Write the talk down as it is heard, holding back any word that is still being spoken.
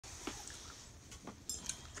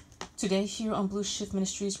Today here on Blue Shift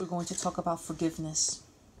Ministries, we're going to talk about forgiveness,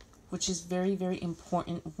 which is very, very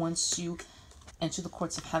important once you enter the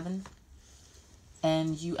courts of heaven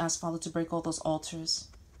and you ask Father to break all those altars.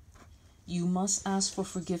 You must ask for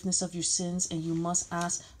forgiveness of your sins, and you must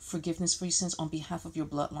ask forgiveness for your sins on behalf of your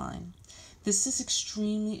bloodline. This is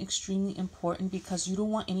extremely, extremely important because you don't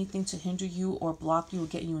want anything to hinder you or block you or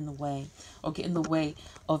get you in the way or get in the way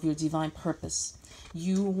of your divine purpose.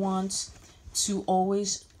 You want to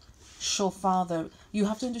always show Father. You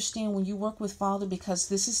have to understand when you work with Father, because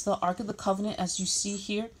this is the Ark of the Covenant, as you see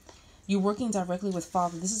here, you're working directly with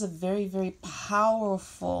Father. This is a very, very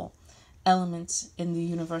powerful element in the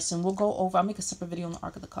universe, and I'll make a separate video on the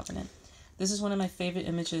Ark of the Covenant. This is one of my favorite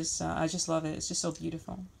images. I just love it. It's just so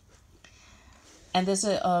beautiful. And there's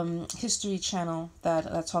a history channel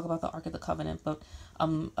that talk about the Ark of the Covenant, but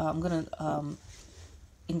I'm gonna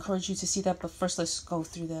encourage you to see that. But first, let's go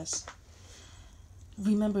through this.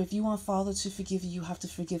 Remember, if you want Father to forgive you, you have to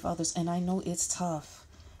forgive others. And I know it's tough.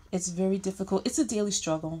 It's very difficult. It's a daily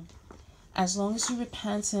struggle. As long as you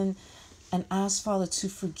repent and ask Father to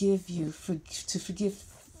forgive you, to forgive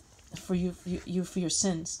for your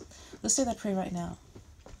sins. Let's say that prayer right now.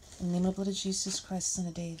 In the name of the blood of Jesus Christ, Son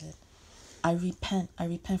of David, I repent. I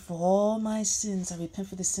repent for all my sins. I repent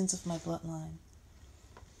for the sins of my bloodline.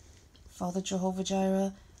 Father Jehovah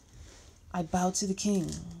Jireh, I bow to the King.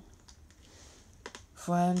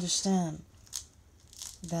 For I understand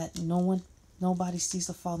that nobody sees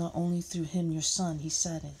the Father only through him, your Son. He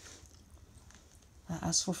said it. I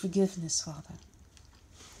ask for forgiveness, Father.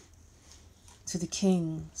 To the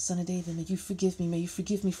King, Son of David, may you forgive me. May you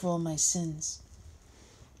forgive me for all my sins.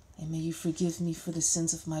 And may you forgive me for the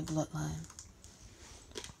sins of my bloodline.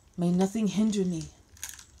 May nothing hinder me.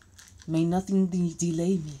 May nothing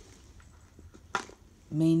delay me.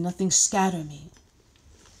 May nothing scatter me.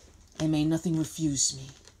 And may nothing refuse me.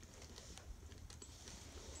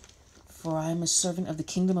 For I am a servant of the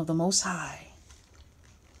kingdom of the Most High.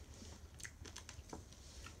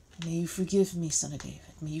 May you forgive me, Son of David.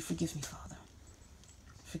 May you forgive me, Father.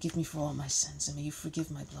 Forgive me for all my sins, and may you forgive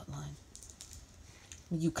my bloodline.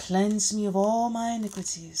 May you cleanse me of all my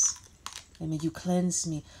iniquities, and may you cleanse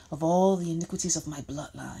me of all the iniquities of my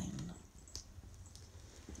bloodline.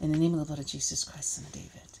 In the name of the blood of Jesus Christ, Son of David.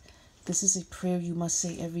 This is a prayer you must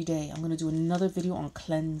say every day. I'm going to do another video on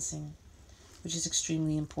cleansing, which is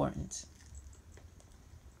extremely important.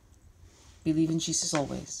 Believe in Jesus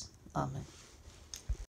always. Amen.